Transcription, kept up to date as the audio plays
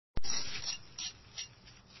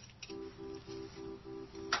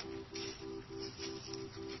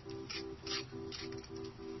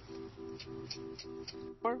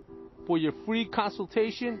for your free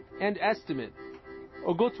consultation and estimate,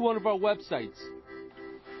 or go to one of our websites.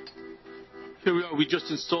 Here we are. We just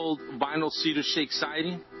installed vinyl cedar shake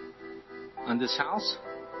siding on this house.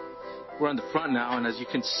 We're on the front now, and as you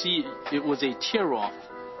can see, it was a tear-off.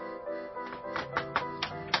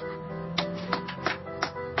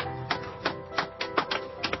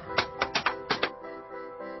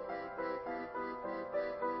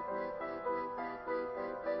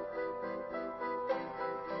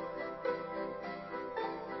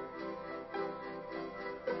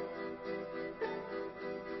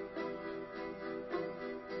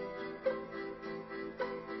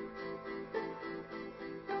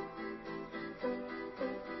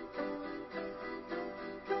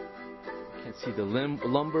 See the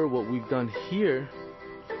lumber. What we've done here,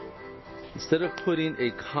 instead of putting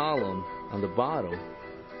a column on the bottom,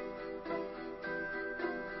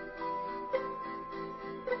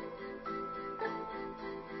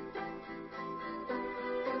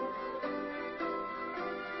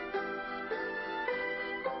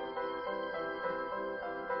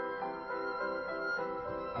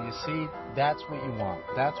 you see, that's what you want.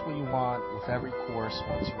 That's what you want with every course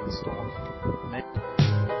once you install it.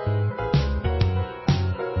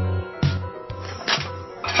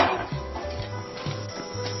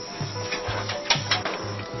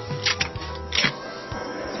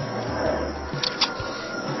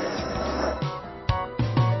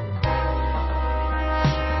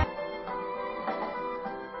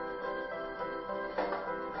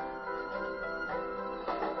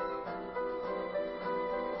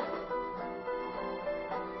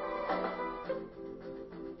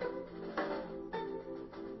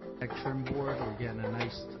 Trim board, we're getting a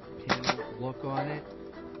nice panel look on it.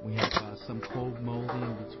 We have some cold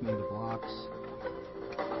molding between the blocks.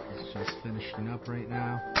 It's just finishing up right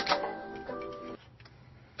now.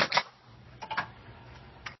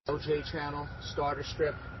 OJ channel, starter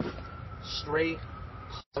strip, straight.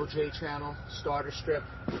 OJ channel, starter strip,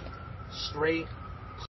 straight.